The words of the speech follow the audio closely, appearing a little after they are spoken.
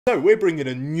So we're bringing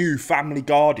a new family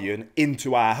guardian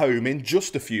into our home in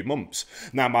just a few months.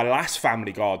 Now, my last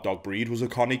family guard dog breed was a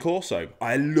Cane Corso.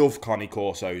 I love Cane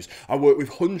Corsos. I work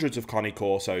with hundreds of Cane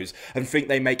Corsos and think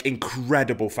they make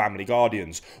incredible family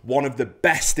guardians. One of the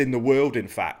best in the world, in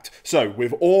fact. So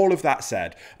with all of that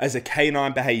said, as a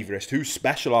canine behaviourist who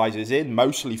specialises in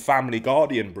mostly family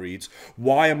guardian breeds,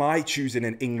 why am I choosing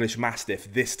an English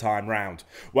Mastiff this time round?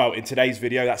 Well, in today's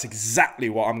video, that's exactly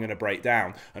what I'm going to break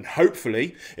down, and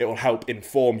hopefully it will help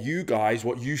inform you guys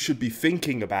what you should be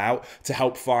thinking about to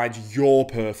help find your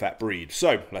perfect breed.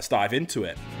 So let's dive into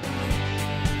it.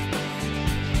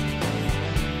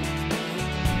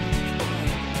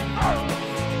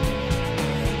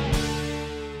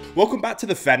 Welcome back to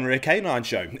the Fenrir Canine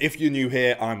Show. If you're new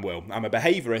here, I'm Will. I'm a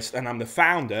behaviourist and I'm the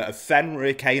founder of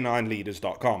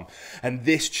FenrirCanineLeaders.com. And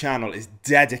this channel is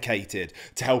dedicated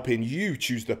to helping you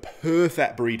choose the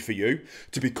perfect breed for you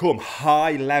to become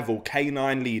high-level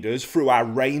canine leaders through our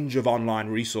range of online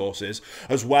resources,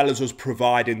 as well as us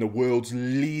providing the world's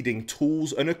leading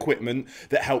tools and equipment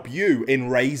that help you in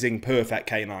raising perfect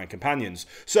canine companions.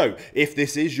 So if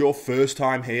this is your first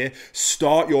time here,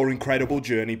 start your incredible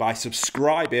journey by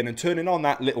subscribing and turning on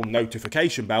that little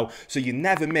notification bell so you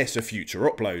never miss a future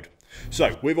upload.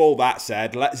 So with all that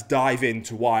said, let's dive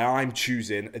into why I'm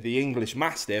choosing the English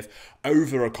Mastiff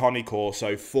over a Cane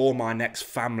Corso for my next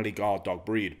family guard dog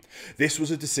breed. This was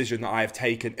a decision that I have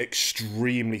taken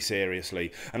extremely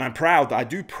seriously, and I'm proud that I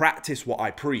do practice what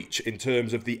I preach in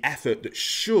terms of the effort that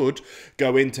should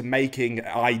go into making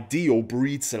ideal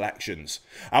breed selections.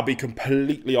 I'll be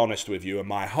completely honest with you, and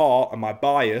my heart and my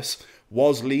bias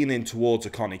was leaning towards a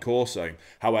Cane Corso.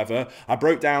 However, I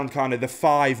broke down kind of the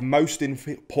 5 most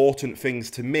important things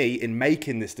to me in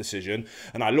making this decision,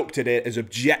 and I looked at it as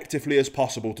objectively as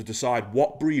possible to decide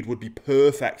what breed would be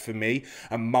perfect for me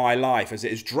and my life, as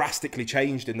it has drastically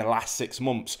changed in the last 6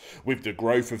 months with the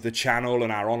growth of the channel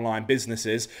and our online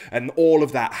businesses, and all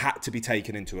of that had to be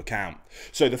taken into account.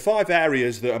 So the 5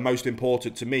 areas that are most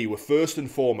important to me were first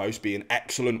and foremost being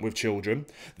excellent with children,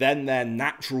 then their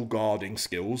natural guarding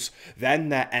skills, then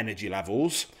their energy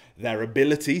levels, their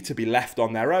ability to be left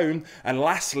on their own, and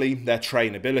lastly, their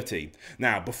trainability.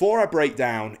 Now, before I break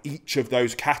down each of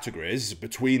those categories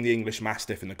between the English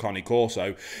Mastiff and the Cane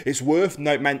Corso, it's worth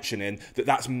mentioning that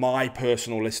that's my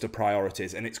personal list of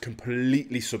priorities, and it's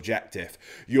completely subjective.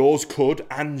 Yours could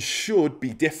and should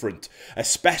be different,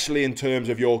 especially in terms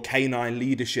of your canine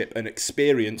leadership and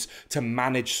experience to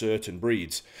manage certain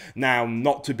breeds. Now,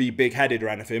 not to be big-headed or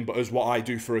anything, but as what I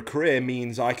do for a career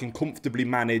means I can comfortably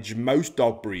manage most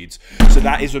dog breeds. So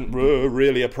that isn't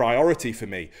really a priority for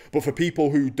me. But for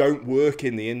people who don't work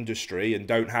in the industry and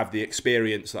don't have the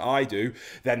experience that I do,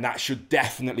 then that should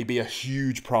definitely be a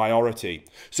huge priority.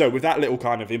 So with that little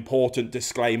kind of important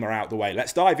disclaimer out the way,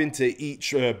 let's dive into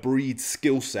each breed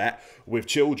skill set with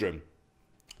children.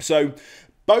 So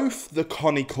both the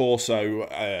Cane Corso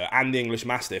and the English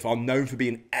Mastiff are known for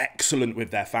being excellent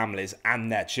with their families and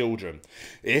their children.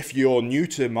 If you're new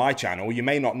to my channel, you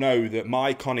may not know that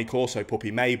my Cane Corso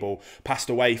puppy Mabel passed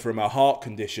away from a heart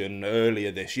condition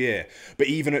earlier this year. But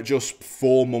even at just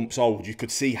 4 months old, you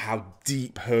could see how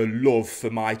deep her love for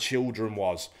my children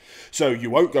was. So you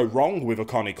won't go wrong with a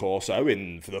Cane Corso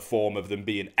for the form of them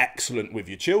being excellent with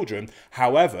your children.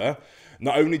 However,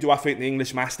 not only do I think the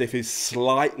English Mastiff is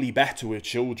slightly better with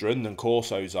children than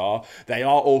Corsos are, they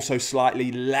are also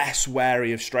slightly less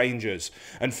wary of strangers.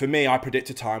 And for me, I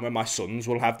predict a time when my sons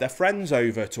will have their friends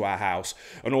over to our house.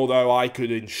 And although I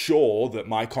could ensure that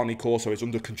my Cane Corso is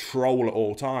under control at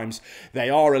all times,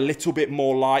 they are a little bit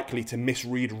more likely to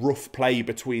misread rough play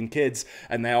between kids,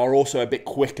 and they are also a bit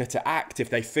quicker to act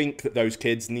if they think that those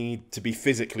kids need to be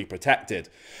physically protected.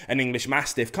 An English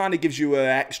Mastiff kind of gives you an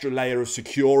extra layer of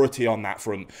security on that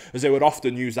front, as they would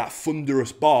often use that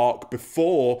thunderous bark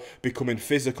before becoming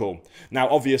physical. Now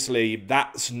obviously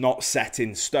that's not set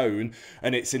in stone,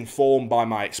 and it's informed by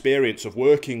my experience of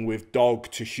working with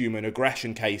dog to human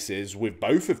aggression cases with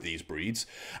both of these breeds,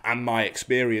 and my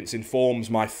experience informs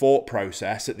my thought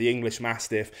process that the English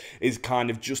Mastiff is kind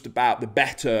of just about the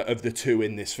better of the two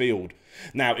in this field.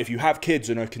 Now, if you have kids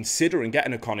and are considering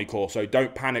getting a Cane Corso,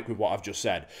 don't panic with what I've just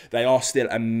said. They are still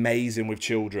amazing with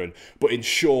children, but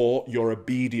ensure your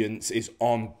obedience is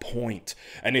on point.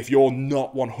 And if you're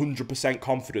not 100%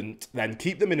 confident, then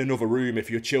keep them in another room if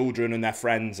your children and their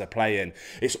friends are playing.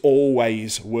 It's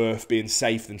always worth being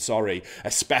safe than sorry,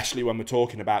 especially when we're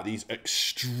talking about these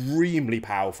extremely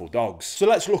powerful dogs. So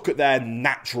let's look at their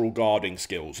natural guarding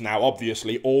skills. Now,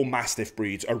 obviously, all Mastiff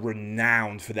breeds are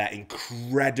renowned for their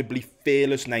incredibly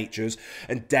fearless natures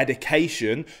and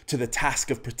dedication to the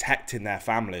task of protecting their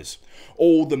families.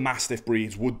 All the Mastiff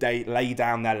breeds would lay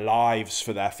down their lives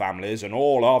for their families, and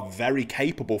all are very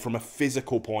capable from a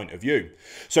physical point of view.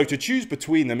 So to choose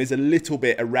between them is a little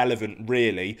bit irrelevant,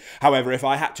 really. However, if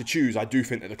I had to choose, I do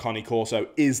think that the Cane Corso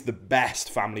is the best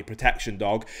family protection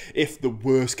dog if the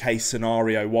worst case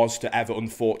scenario was to ever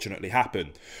unfortunately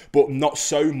happen, but not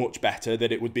so much better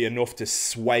that it would be enough to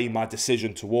sway my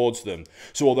decision towards them.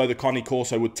 So although the Cane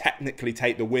Corso would technically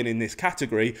take the win in this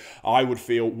category, I would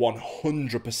feel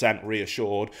 100%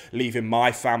 reassured leaving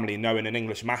my family knowing an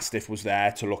English Mastiff was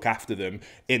there to look after them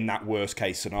in that worst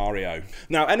case scenario.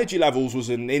 Now, energy levels was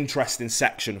an interesting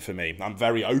section for me. I'm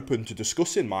very open to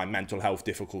discussing my mental health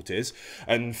difficulties,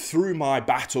 and through my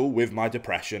battle with my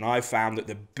depression, I've found that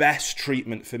the best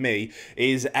treatment for me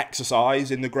is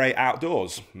exercise in the great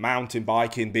outdoors, mountain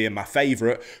biking being my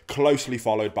favourite, closely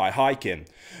followed by hiking.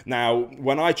 Now,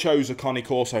 when I chose a Cane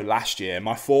Corso last year,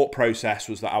 my thought process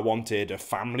was that I wanted a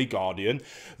family guardian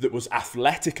that was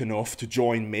athletic enough to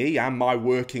join me and my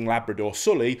working Labrador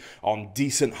Sully on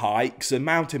decent hikes and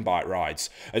mountain bike rides,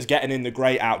 as getting in the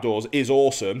great outdoors is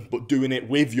awesome, but doing it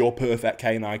with your perfect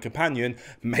canine companion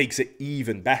makes it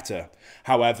even better.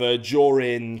 However,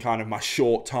 during kind of my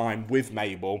short time with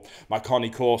Mabel, my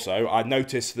Cane Corso, I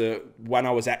noticed that when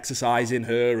I was exercising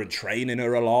her and training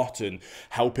her a lot and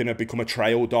helping her become a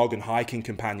trail dog and hiking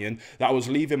companion, that I was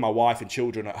leaving my wife and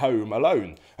children at home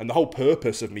alone. And the whole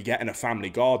purpose of me getting a family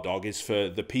guard dog is for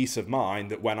the peace of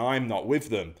mind that when I'm not with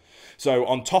them. So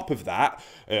on top of that,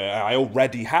 I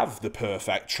already have the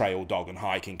perfect trail dog and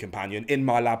hiking companion in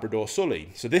my Labrador Sully.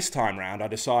 So this time round, I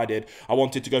decided I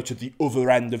wanted to go to the other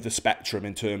end of the spectrum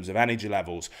in terms of energy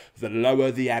levels. The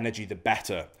lower the energy, the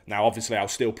better. Now, obviously, I'll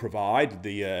still provide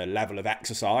the level of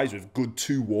exercise with good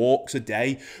 2 walks a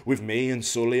day with me and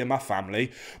Sully and my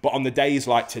family. But on the days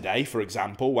like today, for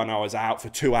example, when I was out for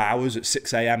 2 hours at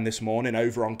 6 AM this morning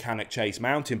over on Cannock Chase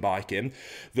mountain biking,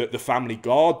 that the family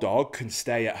guard dog can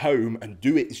stay at home and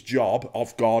do its job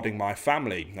of guarding my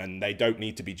family, and they don't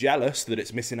need to be jealous that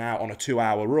it's missing out on a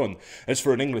 2-hour run. As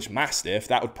for an English Mastiff,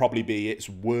 that would probably be its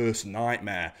worst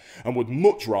nightmare, and would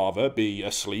much rather be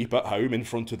asleep at home in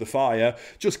front of the fire,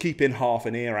 just keeping half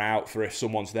an ear out for if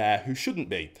someone's there who shouldn't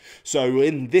be. So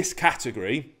in this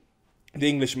category, the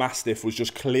English Mastiff was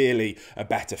just clearly a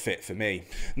better fit for me.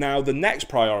 Now, the next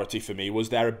priority for me was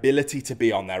their ability to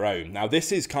be on their own. Now,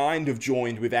 this is kind of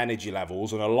joined with energy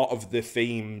levels, and a lot of the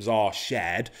themes are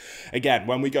shared. Again,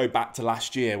 when we go back to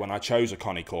last year when I chose a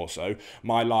Cane Corso,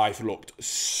 my life looked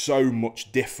so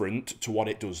much different to what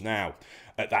it does now.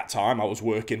 At that time, I was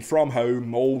working from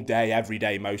home all day, every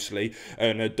day mostly,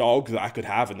 and a dog that I could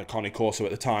have, and the Cane Corso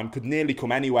at the time, could nearly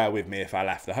come anywhere with me if I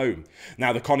left the home.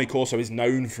 Now, the Cane Corso is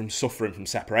known for suffering from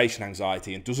separation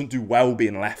anxiety and doesn't do well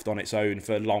being left on its own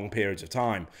for long periods of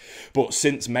time. But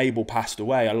since Mabel passed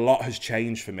away, a lot has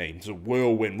changed for me. It's a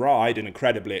whirlwind ride and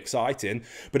incredibly exciting,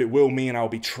 but it will mean I'll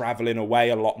be travelling away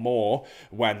a lot more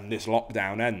when this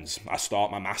lockdown ends. I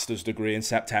start my master's degree in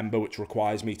September, which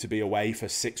requires me to be away for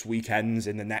 6 weekends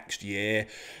in the next year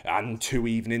and 2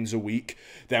 evenings a week.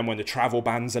 Then when the travel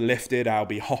bans are lifted, I'll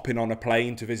be hopping on a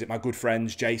plane to visit my good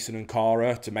friends Jason and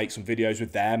Cara to make some videos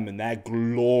with them and their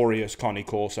glorious Cane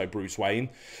Corso Bruce Wayne.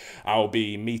 I'll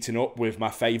be meeting up with my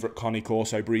favourite Cane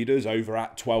Corso breeders over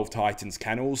at 12 Titans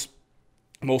Kennels.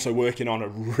 I'm also working on a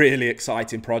really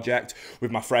exciting project with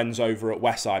my friends over at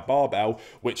Westside Barbell,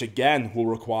 which again will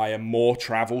require more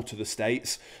travel to the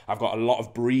States. I've got a lot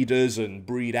of breeders and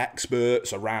breed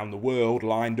experts around the world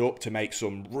lined up to make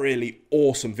some really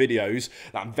awesome videos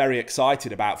that I'm very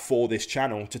excited about for this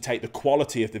channel, to take the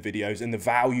quality of the videos and the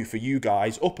value for you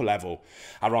guys up a level.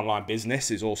 Our online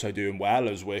business is also doing well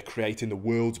as we're creating the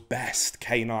world's best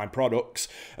canine products,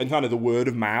 and kind of the word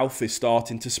of mouth is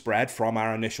starting to spread from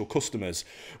our initial customers.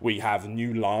 We have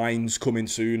new lines coming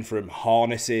soon from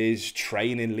harnesses,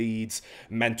 training leads,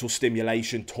 mental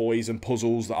stimulation toys and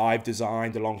puzzles that I've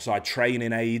designed alongside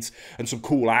training aids, and some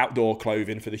cool outdoor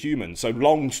clothing for the humans. So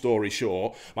long story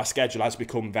short, my schedule has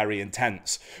become very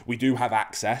intense. We do have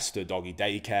access to doggy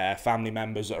daycare, family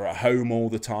members that are at home all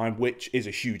the time, which is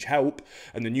a huge help,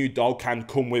 and the new dog can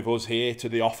come with us here to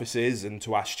the offices and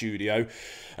to our studio.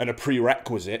 And a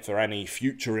prerequisite for any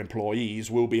future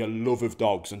employees will be a love of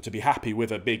dogs and to be happy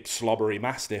with a big slobbery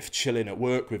Mastiff chilling at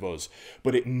work with us.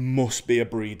 But it must be a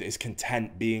breed that is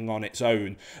content being on its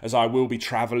own, as I will be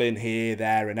travelling here,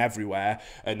 there and everywhere,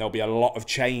 and there'll be a lot of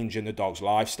change in the dog's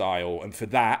lifestyle, and for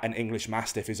that an English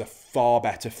Mastiff is a far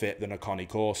better fit than a Cane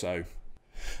Corso.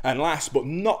 And last but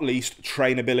not least,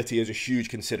 trainability is a huge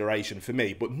consideration for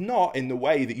me, but not in the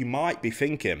way that you might be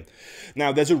thinking.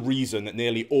 Now, there's a reason that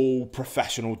nearly all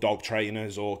professional dog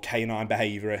trainers or canine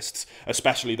behaviourists,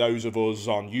 especially those of us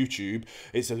on YouTube,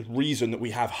 it's a reason that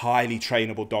we have highly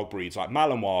trainable dog breeds like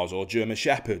Malinois or German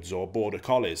Shepherds or Border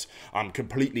Collies. I'm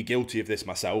completely guilty of this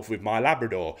myself with my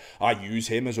Labrador. I use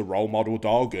him as a role model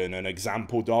dog and an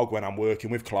example dog when I'm working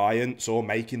with clients or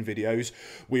making videos.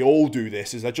 We all do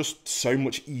this as they're just so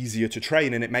much easier to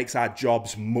train and it makes our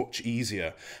jobs much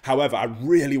easier. However, I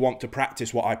really want to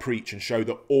practice what I preach and show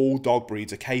that all dog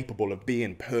breeds are capable of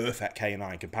being perfect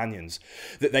canine companions,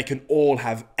 that they can all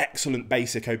have excellent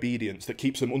basic obedience that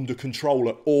keeps them under control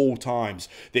at all times.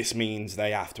 This means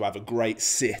they have to have a great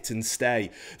sit and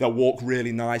stay. They'll walk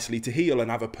really nicely to heel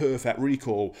and have a perfect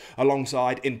recall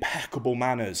alongside impeccable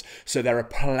manners, so they're a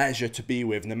pleasure to be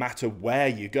with no matter where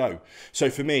you go. So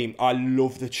for me, I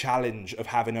love the challenge of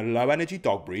having a low energy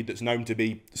dog breed that's known to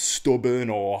be stubborn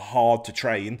or hard to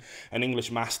train, and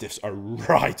English Mastiffs are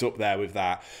right up there with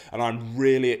that. And I'm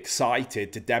really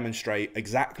excited to demonstrate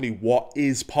exactly what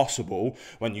is possible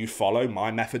when you follow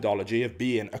my methodology of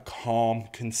being a calm,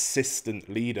 consistent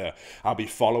leader. I'll be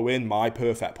following my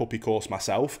perfect puppy course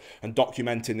myself and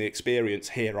documenting the experience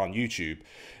here on YouTube.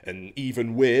 And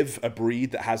even with a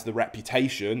breed that has the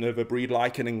reputation of a breed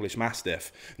like an English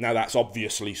Mastiff. Now, that's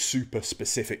obviously super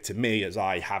specific to me as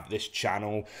I have this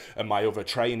channel and my other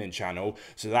training channel,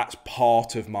 so that's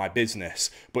part of my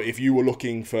business. But if you were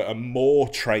looking for a more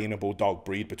trainable dog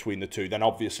breed between the two, then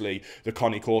obviously the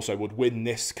Cane Corso would win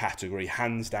this category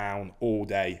hands down all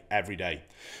day, every day.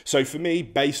 So for me,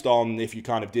 based on if you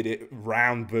kind of did it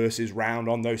round versus round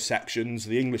on those sections,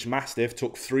 the English Mastiff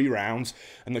took 3 rounds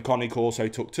and the Cane Corso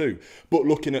took 2. But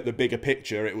looking at the bigger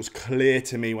picture, it was clear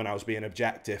to me when I was being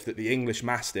objective that the English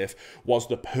Mastiff was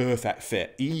the perfect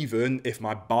fit, even if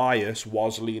my bias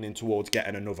was leaning towards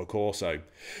getting another Corso.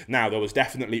 Now, there was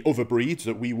definitely other breeds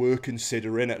that we were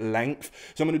considering at length,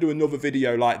 so I'm going to do another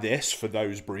video like this for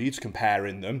those breeds,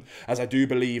 comparing them, as I do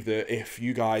believe that if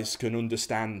you guys can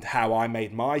understand how I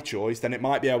made my choice, then it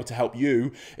might be able to help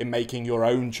you in making your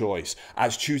own choice,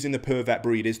 as choosing the perfect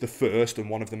breed is the first and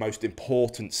one of the most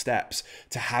important steps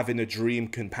to having a dream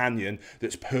companion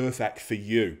that's perfect for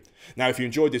you. Now, if you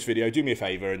enjoyed this video, do me a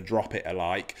favour and drop it a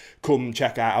like. Come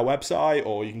check out our website,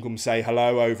 or you can come say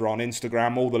hello over on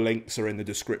Instagram. All the links are in the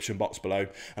description box below,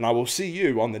 and I will see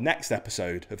you on the next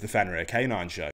episode of the Fenrir Canine Show.